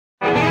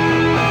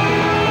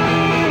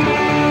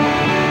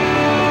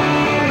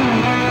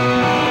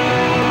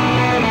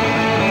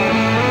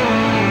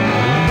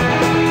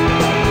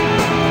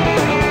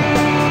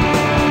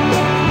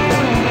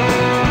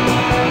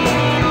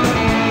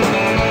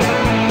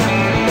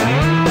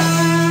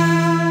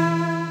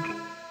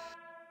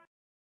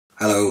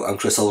Hello, I'm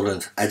Chris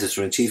Oldland,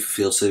 Editor-in-Chief of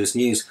Field Service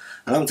News,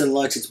 and I'm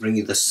delighted to bring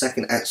you the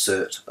second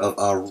excerpt of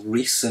our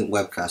recent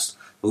webcast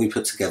that we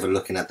put together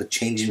looking at the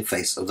changing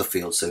face of the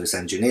field service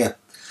engineer.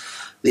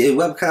 The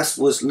webcast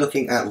was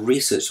looking at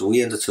research that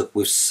we undertook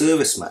with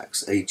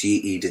ServiceMax, a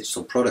GE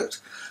digital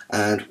product,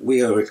 and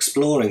we are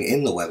exploring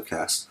in the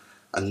webcast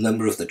a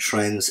number of the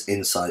trends,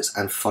 insights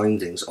and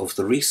findings of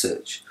the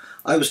research.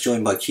 I was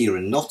joined by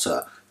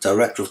Notter,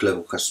 Director of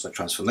Global Customer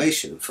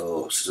Transformation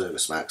for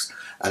ServiceMax,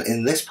 and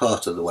in this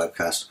part of the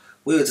webcast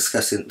we were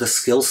discussing the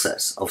skill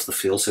sets of the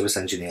field service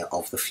engineer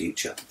of the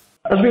future.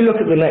 As we look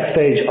at the next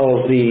stage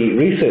of the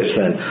research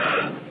then,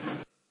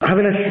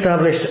 having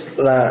established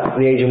that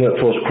the aging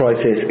workforce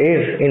crisis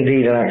is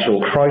indeed an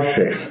actual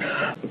crisis,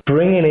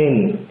 bringing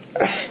in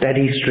a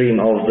steady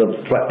stream of the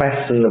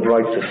best and the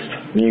brightest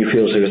new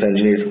field service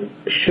engineers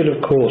should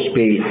of course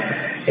be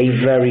a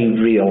very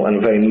real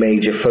and very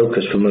major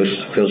focus for most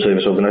field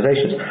service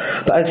organisations.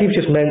 But as you've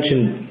just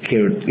mentioned,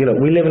 Kieran,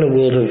 we live in a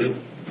world of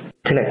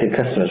connected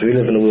customers. We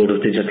live in a world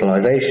of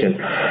digitalisation.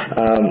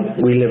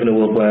 We live in a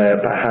world where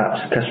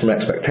perhaps customer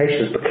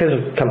expectations, because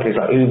of companies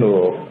like Uber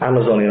or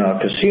Amazon in our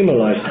consumer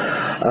lives,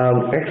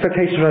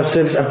 expectations around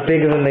service are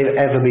bigger than they've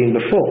ever been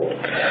before.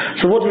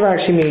 So what does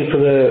that actually mean for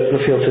the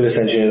field service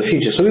engineer in the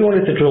future? So we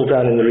wanted to drill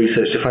down in the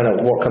research to find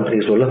out what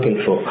companies were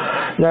looking for.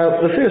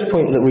 Now, the first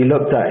point that we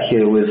looked at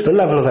here was the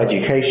level of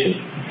education.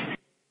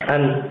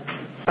 And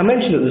I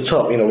mentioned at the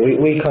top,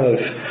 we kind of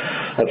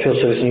at Field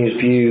Service News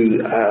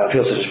view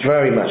field service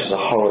very much as a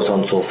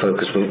horizontal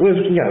focus with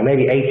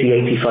maybe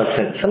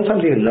 80–85%,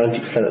 sometimes even 90%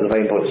 of the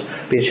pain points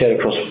being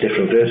shared across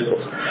different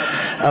verticals.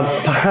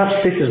 Perhaps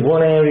this is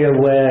one area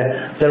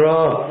where there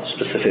are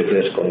specific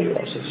vertical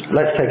nuances.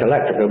 Let's take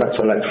Electra, go back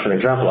to Electra for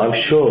an example. I'm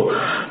sure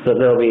that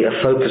there'll be a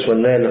focus when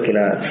they're looking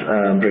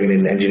at bringing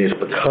in engineers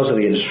because of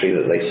the industry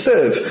that they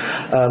serve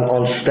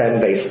on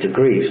STEM-based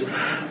degrees.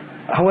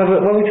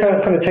 However, when we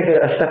kind of take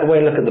a step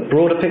away and look at the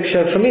broader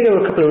picture, for me there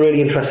were a couple of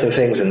really interesting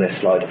things in this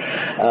slide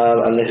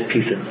and this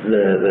piece of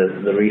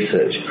the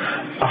research.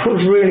 I thought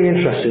it was really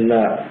interesting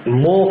that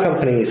more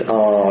companies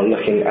are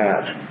looking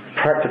at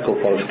practical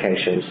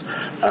qualifications,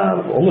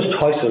 almost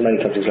twice as many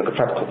companies look at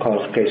practical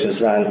qualifications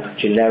than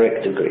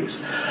generic degrees.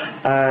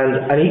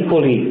 And an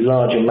equally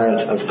large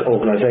amount of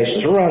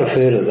organisations, around a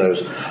third of those,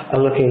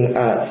 are looking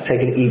at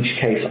taking each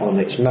case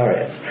on its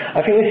merits. I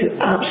think this is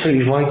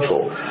absolutely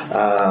vital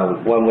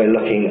when we're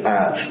looking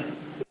at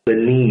the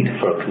need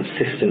for a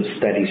consistent,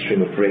 steady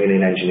stream of bringing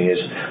in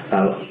engineers,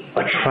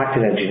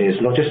 attracting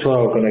engineers, not just to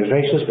our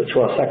organisations, but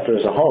to our sector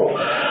as a whole.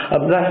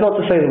 That's not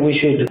to say that we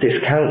should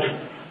discount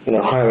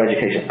higher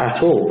education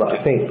at all, but I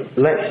think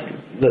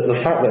the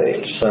fact that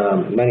it's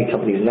many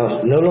companies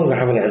no longer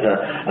having it as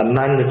a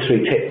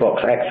mandatory tick box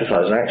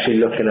exercise and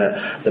actually looking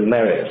at the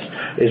merits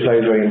is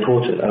very, very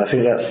important, and I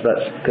think that's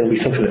going to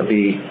be something that will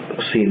be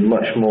seen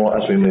much more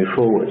as we move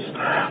forwards.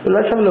 But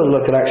let's have a little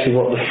look at actually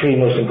what the three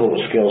most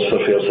important skills for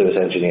a field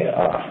service engineer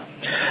are.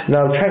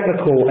 Now,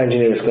 technical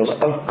engineering skills,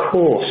 of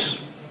course,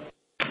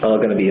 are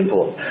going to be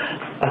important.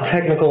 A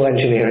technical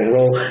engineering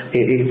role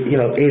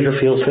is a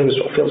field service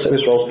role. Field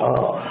service roles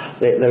are.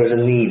 There is a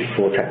need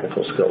for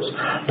technical skills.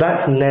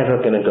 That's never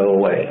going to go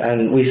away,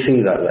 and we see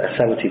that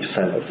 70%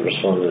 of the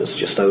respondents,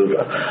 just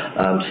over,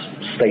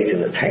 stating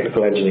that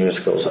technical engineering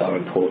skills are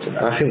important,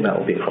 and I think that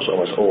will be across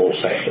almost all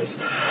sectors.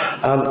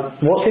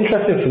 What's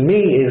interesting for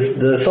me is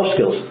the soft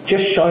skills.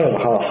 Just shy of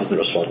half of the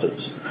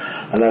respondents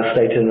are now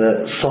stating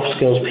that soft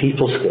skills,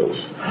 people skills,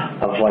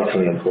 are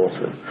vitally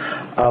important.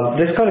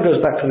 This kind of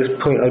goes back to this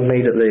point I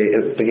made at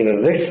the beginning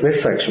of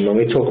this section when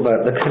we talk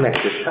about the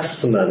connected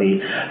customer, the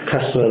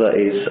customer that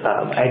is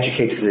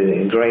educated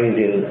and ingrained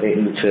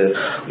into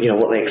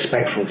what they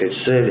expect from good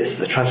service,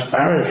 the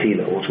transparency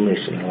that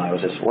automation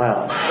allows as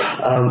well.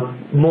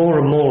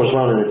 More and more as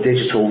well in the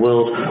digital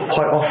world,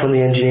 quite often the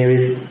engineer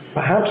is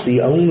perhaps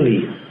the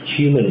only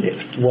human, if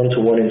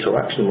one-to-one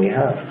interaction we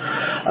have.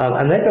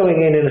 And they're going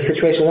in a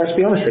situation, let's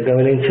be honest, they're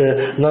going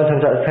into 9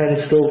 times out of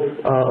 10 still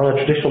on a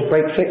traditional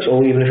break fix,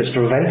 or even if it's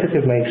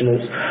preventative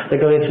maintenance,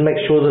 they're going in to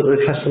make sure that the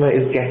customer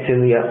is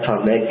getting the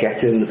uptime, they're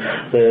getting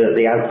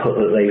the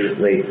output that they've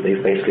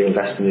basically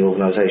invested in the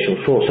organisation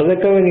for. So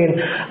they're going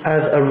in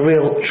as a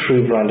real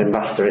true brand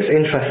ambassador. It's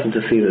interesting to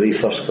see that these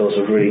soft skills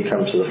have really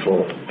come to the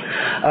fore.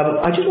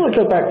 I just want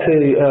to go back to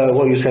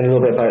what you were saying a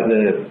little bit about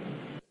the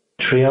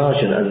triage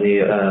and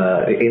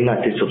in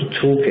that digital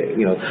toolkit,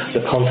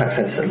 the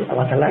contact center,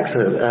 like Alexa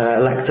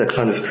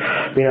kind of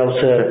being able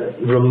to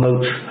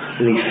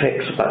remotely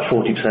fix about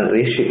 40% of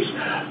the issues.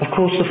 Of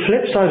course, the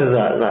flip side of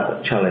that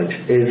challenge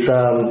is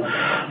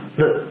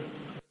that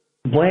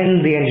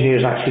when the engineer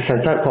is actually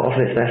sent out, quite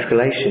often it's an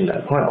escalation.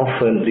 Quite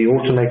often the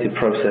automated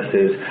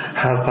processes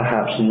have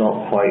perhaps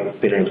not quite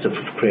been able to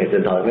create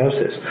the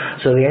diagnosis.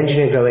 So the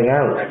engineer going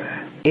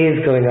out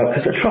is going up,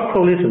 because the truck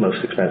roll is the most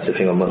expensive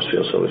thing on most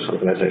field service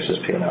organisations'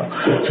 P&L.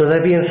 So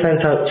they're being sent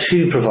out to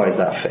provide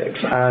that fix,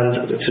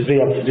 and to be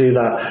able to do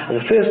that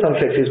as a first-time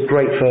fix is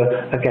great for,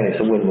 again,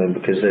 it's a win-win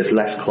because there's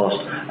less cost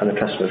and the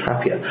customer's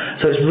happier.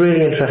 So it's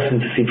really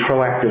interesting to see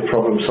proactive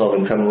problem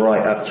solving come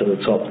right up to the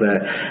top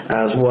there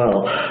as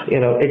well. You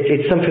know,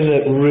 it's something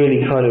that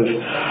really kind of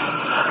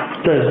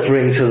does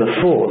bring to the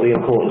fore the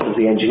importance of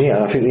the engineer.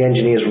 And I think the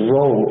engineer's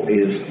role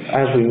is,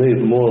 as we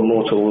move more and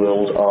more to a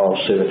world of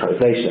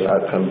servitization,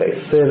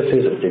 outcome-based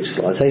services, of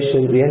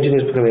digitalisation, the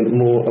engineer is becoming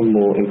more and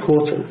more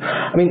important.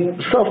 I mean,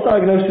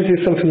 self-diagnosis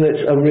is something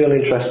that's a real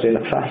interesting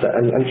facet.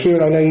 And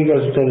Kieran, I know you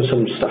guys have done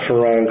some stuff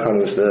around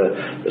kind of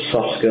the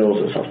soft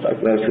skills and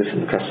self-diagnosis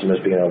and customers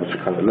being able to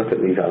kind of look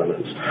at these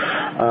elements.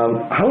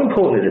 How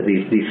important is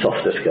it, these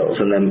softer skills,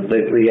 and then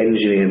the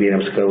engineer being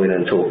able to go in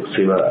and talk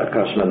to a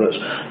customer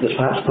that's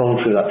perhaps gone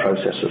through that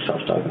process of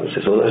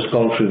self-diagnosis, or that has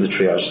gone through the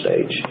triage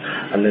stage,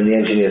 and then the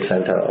engineer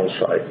sent out on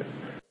site?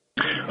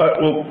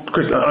 Well,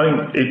 Chris,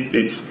 I think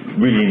it's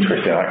really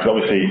interesting, because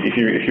obviously if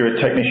you're a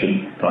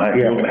technician, right,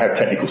 you're going to have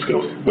technical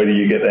skills, whether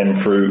you get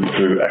them through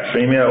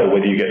academia or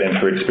whether you get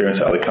them through experience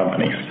at other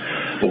companies.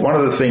 But one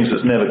of the things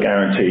that's never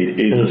guaranteed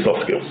is the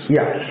soft skills.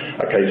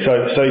 Yeah. Okay,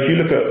 so if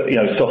you look at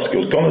soft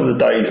skills, gone are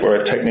the days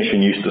where a technician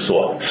used to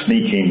sort of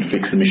sneak in,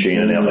 fix the machine,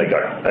 and out they go.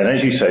 And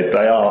as you said,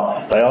 they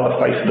are the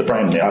face of the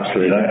brand now.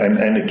 Absolutely.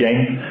 And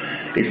again,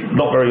 it's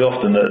not very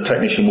often that a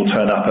technician will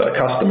turn up at a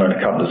customer and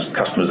a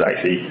customer's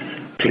actually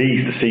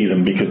pleased to see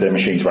them because their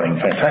machine's running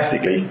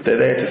fantastically.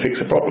 They're there to fix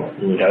a problem.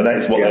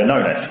 That is what they're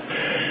known as.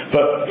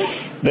 But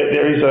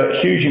there is a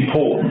huge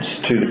importance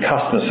to the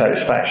customer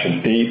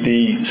satisfaction.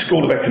 The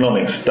School of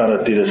Economics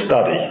did a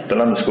study,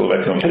 the London School of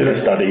Economics did a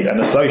study, and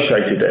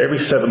associated that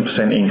every 7%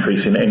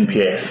 increase in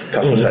NPS,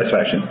 customer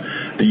satisfaction,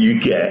 that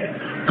you get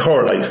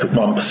correlates to 1%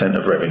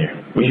 of revenue,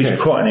 which is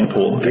quite an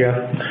important thing.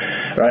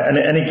 Right?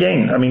 And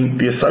again, I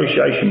mean, the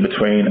association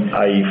between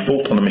a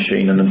fault on the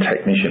machine and the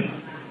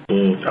technician.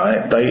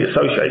 Right? They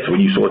associate. So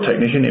when you saw a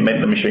technician, it meant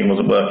the machine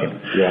wasn't working.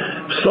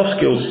 Soft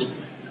skills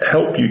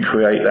help you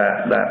create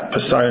that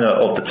persona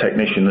of the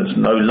technician that's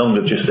no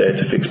longer just there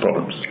to fix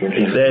problems.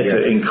 He's there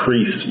to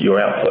increase your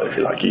output, if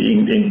you like,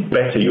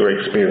 better your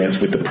experience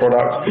with the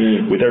product,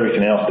 with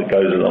everything else that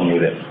goes along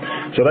with it.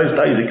 So those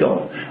days are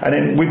gone. And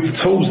then with the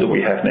tools that we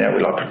have now,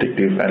 with like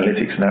predictive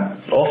analytics and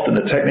that, often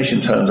the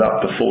technician turns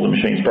up before the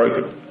machine's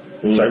broken.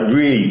 So it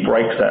really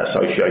breaks that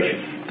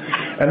association.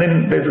 And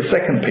then there's a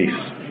second piece,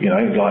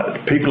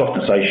 like people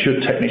often say,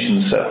 should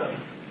technicians sell?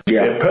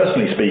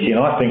 Personally speaking,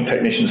 I think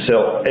technicians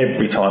sell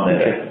every time they're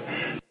there.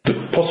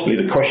 Possibly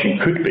the question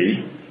could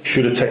be,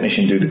 should a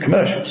technician do the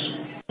commercials?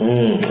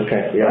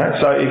 Right?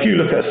 So if you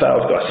look at a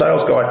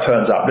sales guy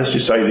turns up, let's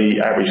just say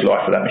the average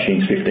life of that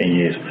machine is 15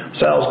 years.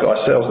 Sales guy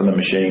sells them the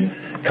machine,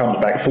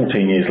 comes back 14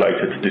 years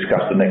later to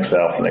discuss the next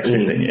sale for the next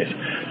 15 years.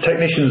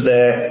 Technician's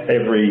there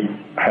every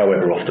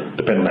however often,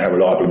 depending on how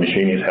reliable the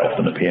machine is, how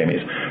often the PM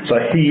is. So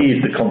he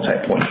is the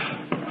contact point.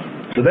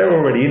 So they're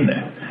already in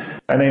there.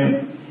 And then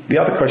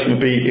the other question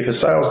would be, if a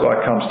sales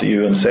guy comes to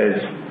you and says,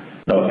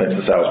 no offense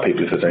to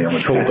salespeople if there's any on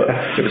the call, but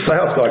if a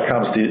sales guy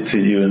comes to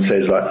you and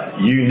says,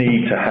 like, you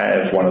need to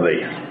have one of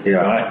these,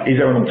 right? Is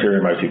there an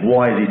ulterior motive?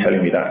 Why is he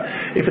telling me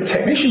that? If a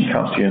technician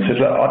comes to you and says,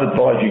 look, I'd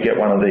advise you get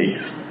one of these,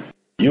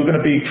 you're going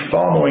to be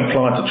far more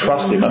inclined to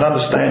trust him and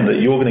understand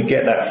that you're going to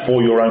get that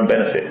for your own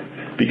benefit,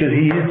 because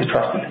he is the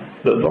trusted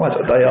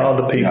advisor. They are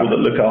the people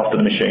that look after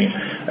the machine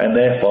and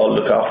therefore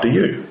look after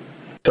you.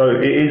 So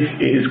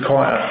it's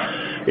quite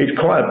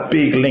a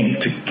big link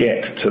to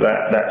get to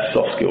that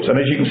soft skills. And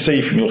as you can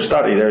see from your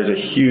study, there is a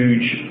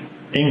huge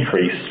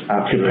increase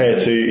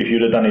compared to if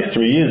you'd have done this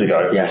 3 years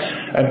ago.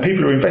 And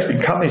people are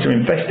companies are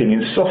investing in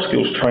soft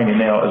skills training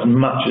now as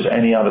much as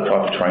any other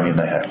type of training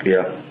they have.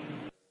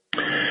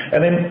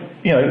 And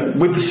then,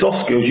 with the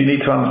soft skills, you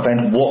need to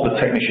understand what the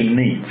technician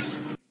needs.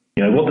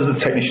 What does the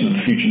technician of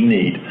the future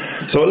need?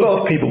 So a lot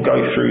of people go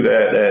through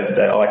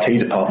their IT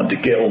department to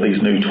get all these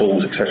new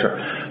tools,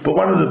 etc. But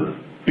one of the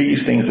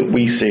biggest things that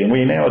we see, and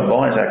we now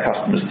advise our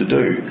customers to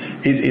do,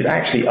 is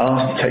actually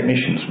ask the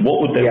technicians,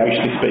 what would their wish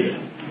list be?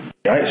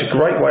 It's a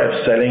great way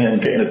of selling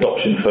and getting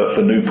adoption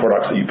for new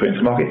products that you put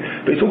into the market,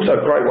 but it's also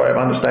a great way of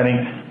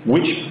understanding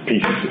which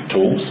pieces of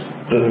tools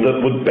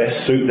that would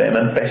best suit them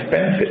and best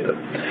benefit them.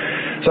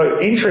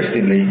 So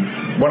interestingly,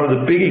 one of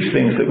the biggest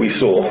things that we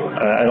saw,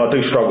 and I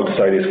do struggle to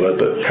say this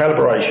word, but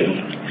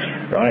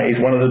calibration, right, is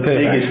one of the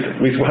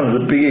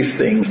biggest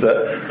things that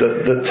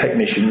the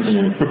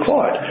technicians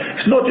required.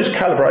 It's not just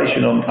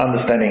calibration on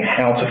understanding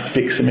how to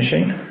fix a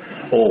machine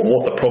or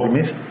what the problem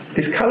is.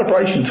 It's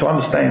calibration to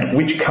understand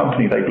which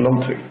company they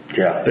belong to.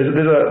 There's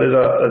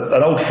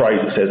an old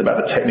phrase that says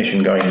about the technician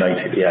going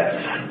native.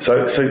 So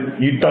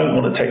you don't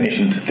want a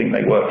technician to think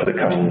they work for the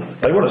customer.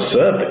 They want to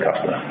serve the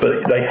customer,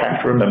 but they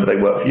have to remember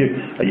they work for you.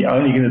 And you're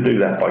only going to do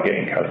that by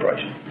getting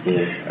calibration.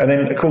 And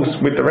then, of course,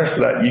 with the rest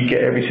of that, you get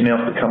everything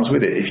else that comes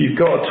with it. If you've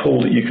got a tool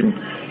that you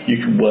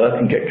can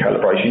work and get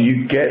calibration,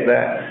 you get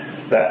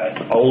that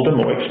that older,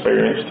 more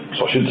experienced,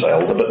 so I shouldn't say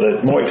older, but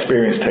the more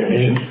experienced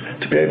technician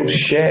to be able to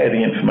share the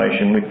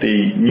information with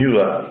the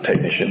newer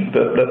technician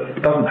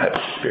that doesn't have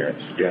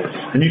experience. Yes.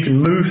 And you can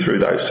move through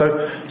those. So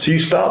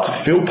you start to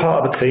feel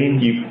part of the team,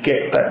 you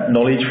get that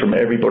knowledge from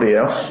everybody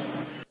else,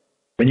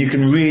 and you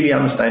can really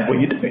understand what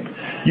you're doing.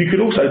 You could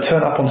also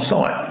turn up on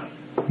site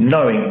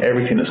knowing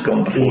everything that's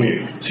gone before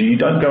you. So you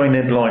don't go in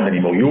there blind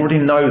anymore. You already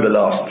know the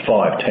last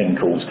 5-10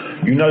 calls.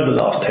 You know the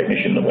last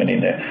technician that went in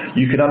there.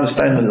 You can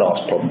understand the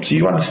last problem. So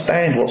you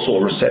understand what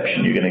sort of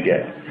reception you're going to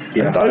get.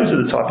 Yeah. And those are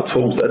the type of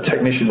tools that a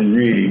technician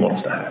really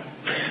wants to have.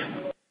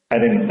 And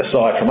then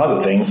aside from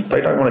other things,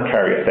 they don't want to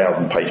carry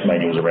 1,000-page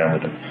manuals around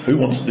with them. Who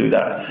wants to do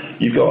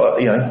that? You've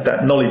got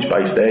that knowledge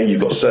base there.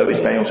 You've got service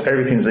manuals.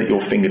 Everything's at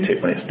your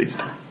fingertip when it's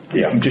digital.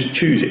 You can just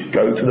choose it.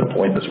 Go to the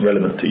point that's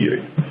relevant to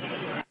you.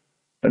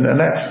 And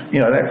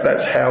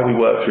that's how we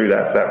work through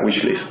that wish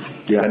list,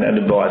 and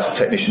advise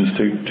technicians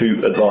to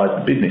advise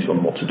the business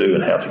on what to do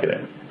and how to get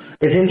it.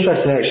 It's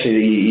interesting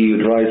actually that you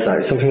advise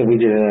that. It's something that we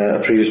did in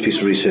a previous piece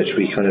of research.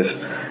 We kind of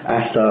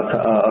asked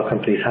our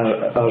companies,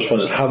 our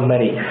respondents, how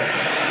many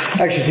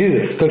actually do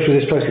this, go through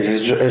this process.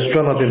 It's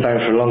drum up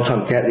inbound for a long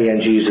time, get the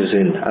end users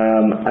in,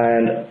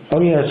 and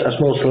only a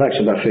small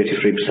selection, about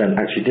 33%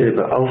 actually did it,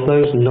 but of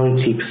those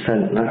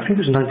 90%, I think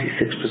it was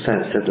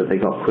 96% said that they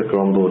got quicker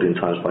onboarding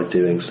times by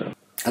doing so.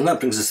 And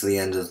that brings us to the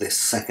end of this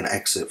second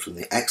excerpt from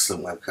the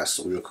excellent webcast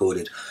that we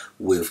recorded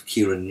with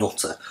Kieran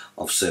Notter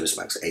of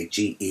ServiceMax, a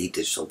GE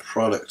digital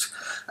product.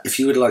 If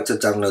you would like to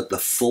download the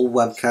full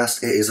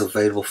webcast, it is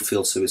available for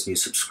Field Service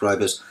News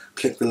subscribers.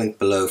 Click the link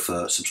below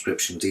for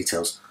subscription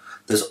details.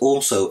 There's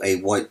also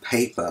a white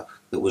paper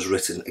that was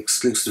written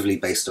exclusively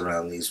based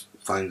around these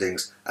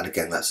findings, and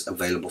again, that's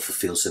available for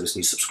Field Service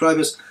News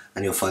subscribers,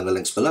 and you'll find the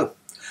links below.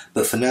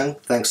 But for now,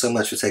 thanks so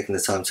much for taking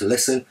the time to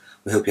listen.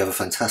 We hope you have a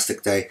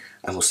fantastic day,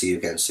 and we'll see you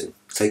again soon.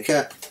 Take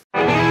care.